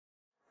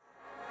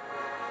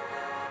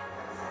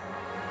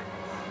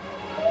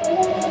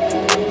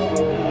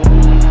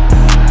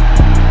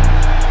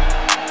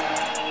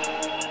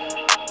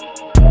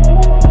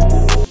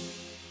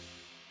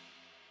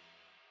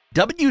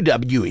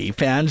WWE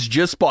fans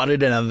just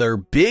spotted another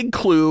big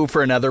clue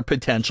for another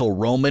potential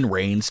Roman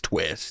Reigns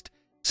twist,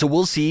 so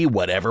we'll see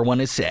what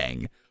everyone is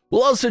saying.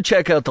 We'll also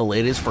check out the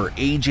latest for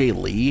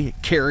AJ Lee,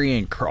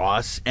 Karrion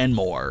Kross, and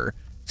more.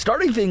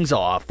 Starting things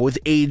off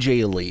with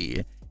AJ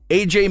Lee.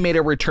 AJ made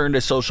a return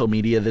to social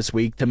media this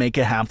week to make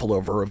a handful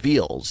of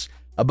reveals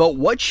about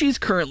what she's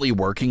currently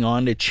working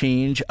on to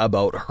change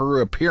about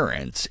her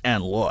appearance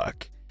and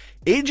look.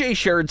 AJ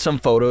shared some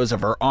photos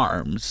of her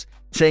arms,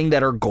 saying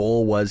that her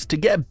goal was to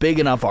get big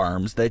enough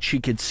arms that she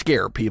could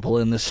scare people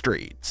in the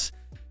streets.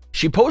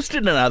 She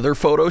posted another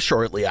photo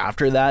shortly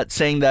after that,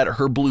 saying that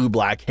her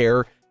blue-black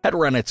hair had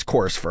run its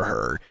course for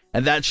her,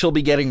 and that she'll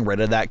be getting rid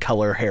of that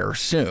color hair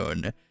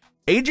soon.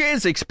 AJ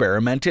has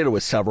experimented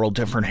with several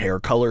different hair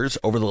colors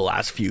over the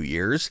last few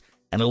years,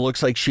 and it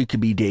looks like she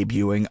could be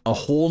debuting a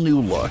whole new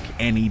look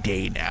any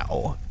day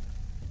now.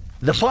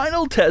 The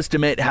Final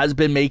Testament has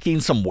been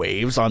making some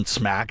waves on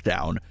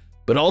Smackdown,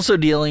 but also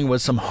dealing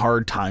with some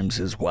hard times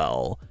as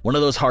well. One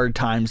of those hard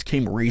times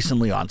came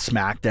recently on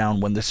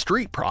Smackdown when the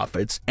Street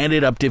Profits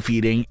ended up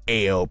defeating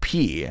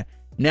AOP.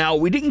 Now,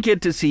 we didn't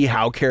get to see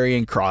how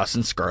Karrion Kross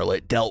and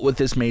Scarlett dealt with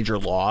this major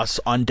loss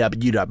on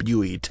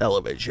WWE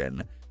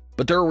television,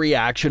 but their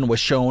reaction was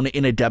shown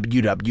in a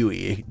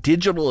WWE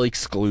digital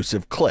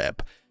exclusive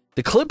clip.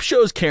 The clip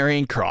shows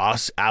Karrion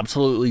Kross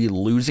absolutely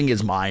losing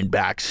his mind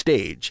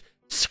backstage,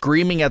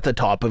 screaming at the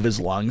top of his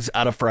lungs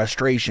out of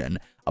frustration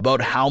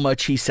about how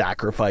much he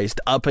sacrificed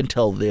up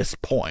until this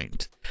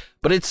point.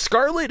 But it's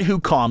Scarlett who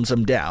calms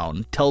him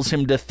down, tells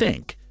him to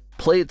think,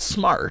 play it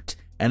smart,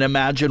 and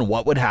imagine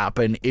what would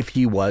happen if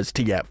he was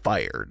to get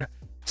fired.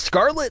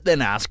 Scarlett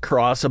then asks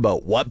Kross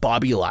about what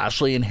Bobby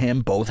Lashley and him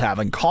both have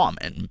in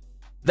common.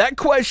 That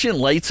question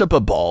lights up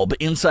a bulb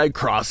inside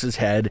Kross's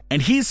head,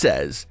 and he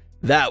says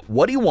that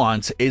what he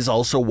wants is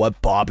also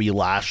what Bobby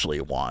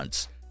Lashley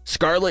wants.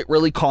 Scarlett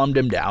really calmed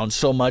him down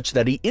so much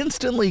that he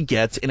instantly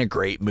gets in a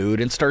great mood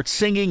and starts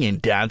singing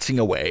and dancing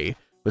away,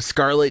 with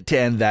Scarlett to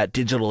end that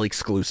digital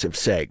exclusive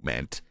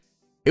segment.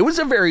 It was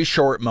a very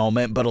short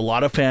moment, but a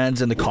lot of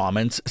fans in the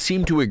comments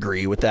seem to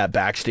agree with that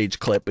backstage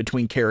clip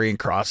between Karrion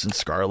Kross and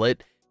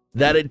Scarlett,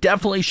 that it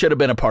definitely should have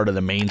been a part of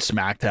the main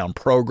SmackDown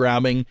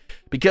programming,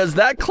 because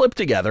that clip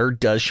together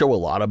does show a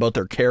lot about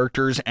their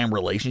characters and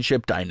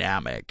relationship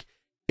dynamic.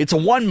 It's a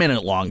 1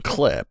 minute long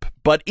clip,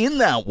 but in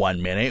that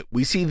 1 minute,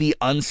 we see the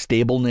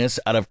unstableness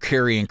out of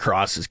Karrion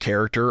Kross's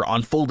character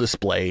on full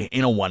display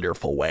in a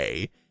wonderful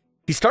way.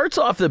 He starts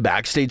off the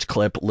backstage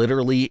clip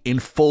literally in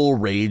full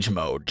rage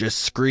mode, just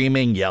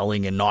screaming,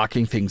 yelling, and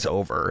knocking things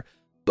over.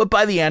 But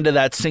by the end of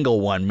that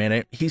single 1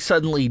 minute, he's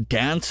suddenly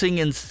dancing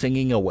and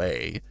singing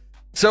away.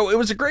 So it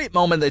was a great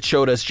moment that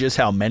showed us just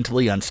how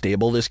mentally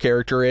unstable this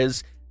character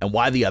is, and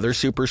why the other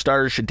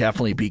superstars should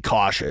definitely be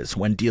cautious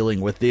when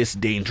dealing with this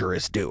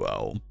dangerous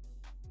duo.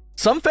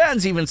 Some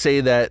fans even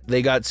say that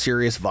they got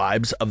serious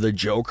vibes of the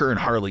Joker and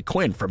Harley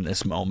Quinn from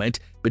this moment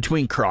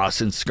between Kross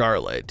and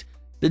Scarlett.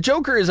 The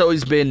Joker has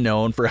always been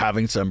known for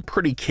having some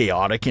pretty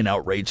chaotic and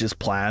outrageous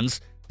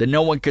plans that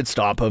no one could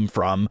stop him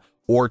from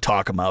or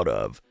talk him out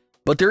of.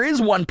 But there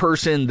is one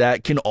person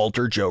that can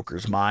alter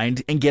Joker's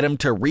mind and get him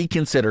to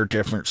reconsider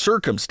different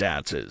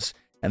circumstances,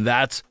 and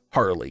that's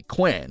Harley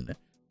Quinn.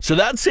 So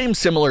that same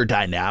similar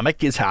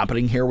dynamic is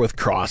happening here with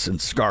Kross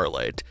and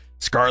Scarlett.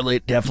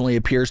 Scarlett definitely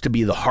appears to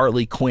be the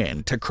Harley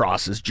Quinn to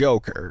Kross's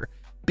Joker,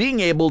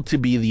 being able to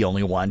be the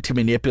only one to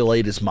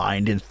manipulate his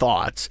mind and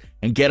thoughts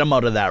and get him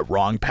out of that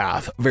wrong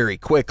path very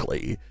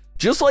quickly.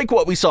 Just like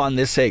what we saw in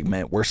this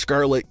segment where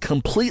Scarlett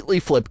completely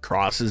flipped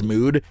Kross's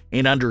mood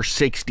in under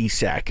 60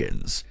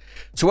 seconds.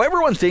 So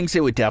everyone thinks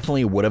it would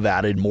have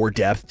added more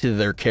depth to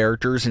their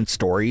characters and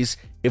stories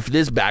if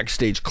this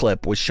backstage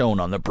clip was shown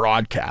on the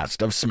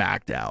broadcast of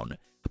SmackDown.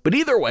 But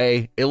either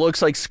way, it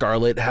looks like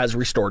Scarlett has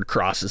restored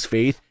Kross's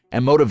faith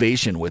and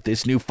motivation with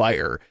this new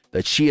fire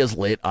that she has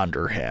lit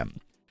under him.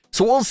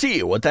 So we'll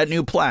see what that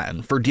new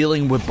plan for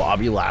dealing with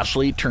Bobby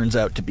Lashley turns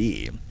out to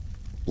be.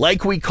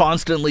 Like we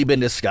constantly been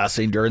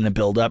discussing during the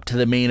build-up to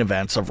the main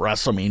events of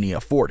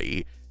WrestleMania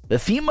 40, the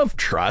theme of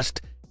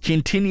trust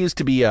continues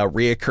to be a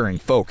reoccurring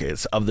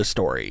focus of the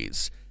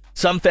stories.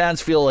 Some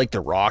fans feel like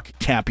The Rock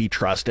can't be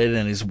trusted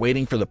and is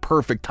waiting for the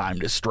perfect time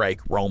to strike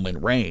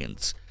Roman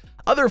Reigns.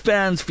 Other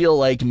fans feel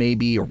like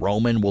maybe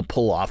Roman will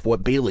pull off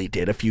what Bayley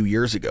did a few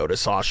years ago to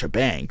Sasha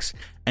Banks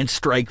and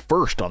strike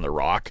first on The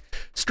Rock,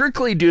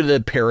 strictly due to the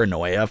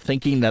paranoia of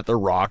thinking that The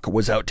Rock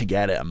was out to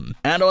get him.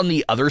 And on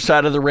the other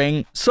side of the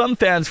ring, some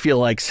fans feel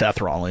like Seth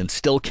Rollins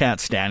still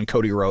can't stand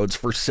Cody Rhodes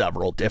for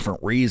several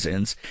different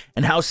reasons,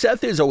 and how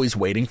Seth is always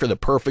waiting for the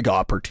perfect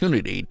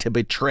opportunity to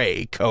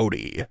betray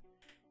Cody.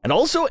 And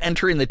also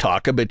entering the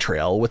talk of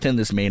betrayal within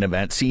this main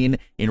event scene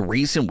in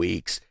recent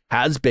weeks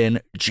has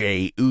been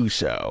Jey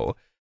Uso.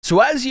 So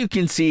as you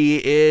can see,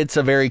 it's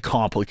a very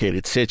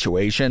complicated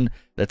situation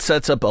that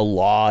sets up a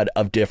lot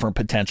of different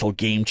potential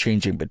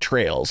game-changing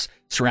betrayals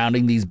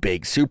surrounding these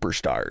big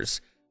superstars.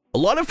 A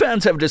lot of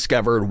fans have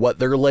discovered what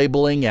they're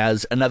labeling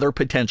as another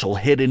potential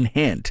hidden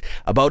hint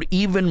about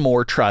even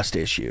more trust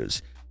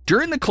issues,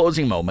 During the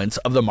closing moments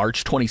of the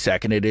March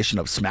 22nd edition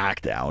of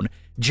Smackdown,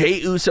 Jey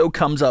Uso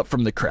comes up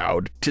from the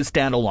crowd to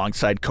stand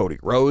alongside Cody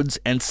Rhodes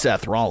and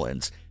Seth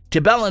Rollins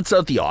to balance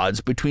out the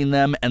odds between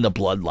them and the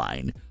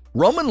Bloodline.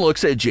 Roman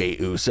looks at Jey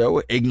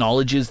Uso,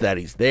 acknowledges that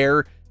he's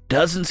there,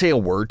 doesn't say a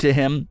word to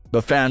him,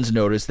 but fans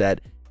notice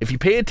that if you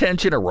pay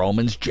attention to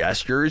Roman's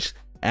gestures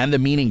and the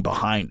meaning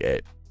behind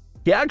it,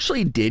 he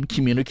actually did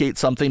communicate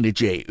something to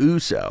Jey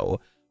Uso.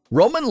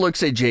 Roman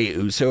looks at Jey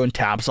Uso and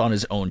taps on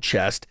his own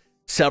chest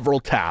several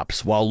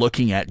taps while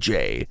looking at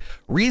Jey.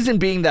 Reason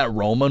being that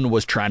Roman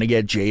was trying to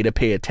get Jey to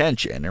pay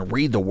attention and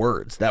read the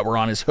words that were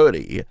on his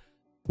hoodie.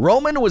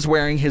 Roman was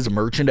wearing his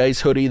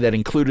merchandise hoodie that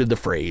included the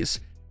phrase,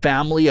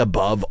 "Family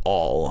above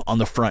all," on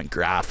the front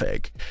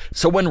graphic.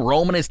 So when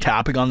Roman is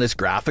tapping on this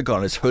graphic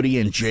on his hoodie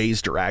in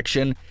Jey's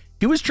direction,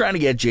 he was trying to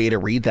get Jey to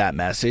read that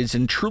message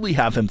and truly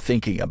have him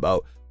thinking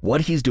about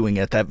what he's doing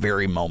at that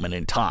very moment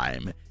in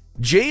time.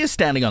 Jey is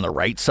standing on the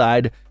right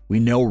side. We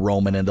know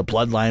Roman and the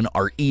Bloodline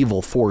are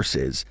evil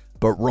forces,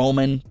 but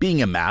Roman,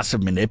 being a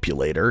massive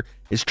manipulator,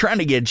 is trying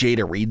to get Jey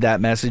to read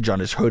that message on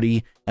his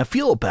hoodie and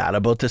feel bad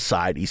about the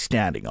side he's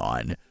standing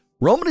on.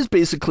 Roman is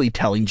basically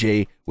telling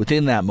Jey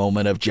within that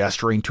moment of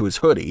gesturing to his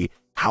hoodie,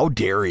 "How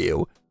dare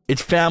you?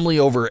 It's family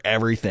over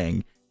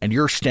everything, and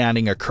you're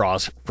standing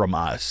across from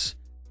us."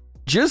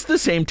 Just the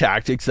same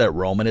tactics that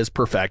Roman has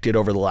perfected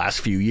over the last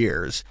few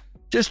years.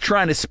 Just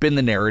trying to spin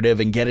the narrative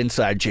and get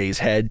inside Jey's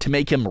head to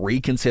make him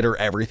reconsider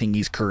everything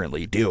he's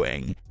currently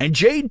doing. And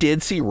Jey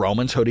did see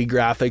Roman's hoodie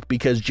graphic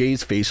because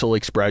Jey's facial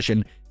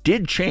expression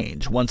did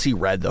change once he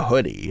read the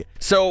hoodie.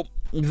 So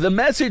the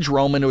message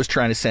Roman was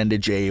trying to send to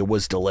Jey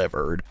was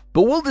delivered,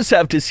 but we'll just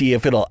have to see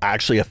if it'll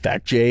actually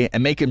affect Jey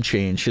and make him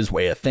change his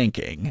way of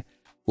thinking.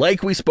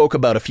 Like we spoke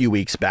about a few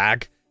weeks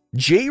back,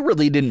 Jey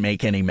really didn't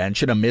make any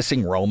mention of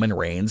missing Roman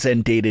Reigns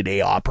and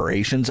day-to-day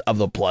operations of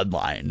the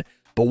Bloodline.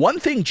 But one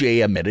thing Jey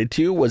admitted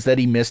to was that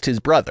he missed his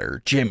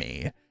brother,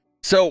 Jimmy.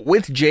 So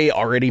with Jey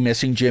already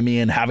missing Jimmy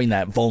and having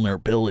that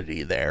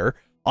vulnerability there,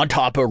 on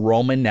top of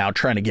Roman now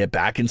trying to get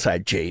back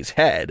inside Jey's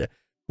head,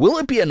 will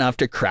it be enough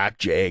to crack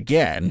Jey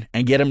again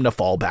and get him to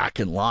fall back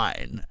in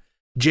line?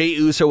 Jey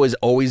Uso has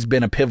always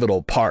been a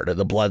pivotal part of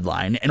the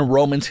Bloodline and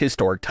Roman's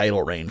historic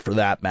title reign for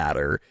that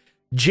matter.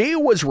 Jey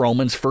was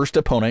Roman's first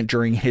opponent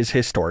during his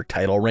historic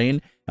title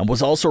reign and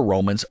was also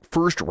Roman's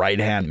first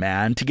right-hand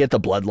man to get the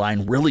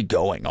Bloodline really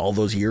going all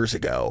those years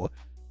ago.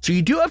 So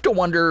you do have to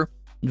wonder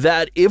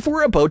that if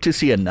we're about to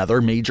see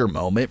another major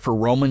moment for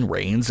Roman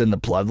Reigns and the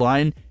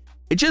Bloodline,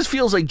 it just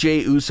feels like Jey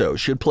Uso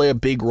should play a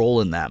big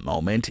role in that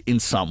moment in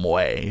some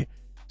way.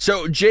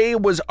 So Jey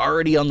was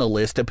already on the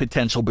list of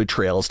potential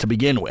betrayals to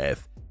begin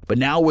with, but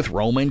now with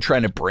Roman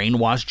trying to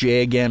brainwash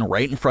Jey again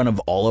right in front of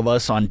all of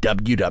us on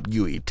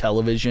WWE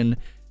television,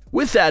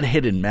 with that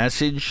hidden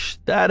message,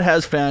 that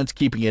has fans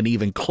keeping an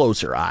even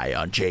closer eye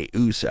on Jey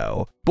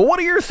Uso. But what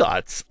are your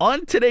thoughts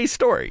on today's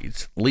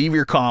stories? Leave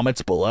your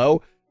comments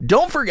below.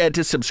 Don't forget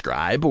to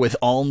subscribe with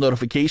all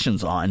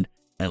notifications on,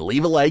 and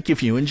leave a like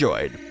if you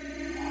enjoyed.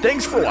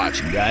 Thanks for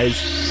watching,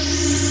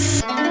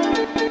 guys.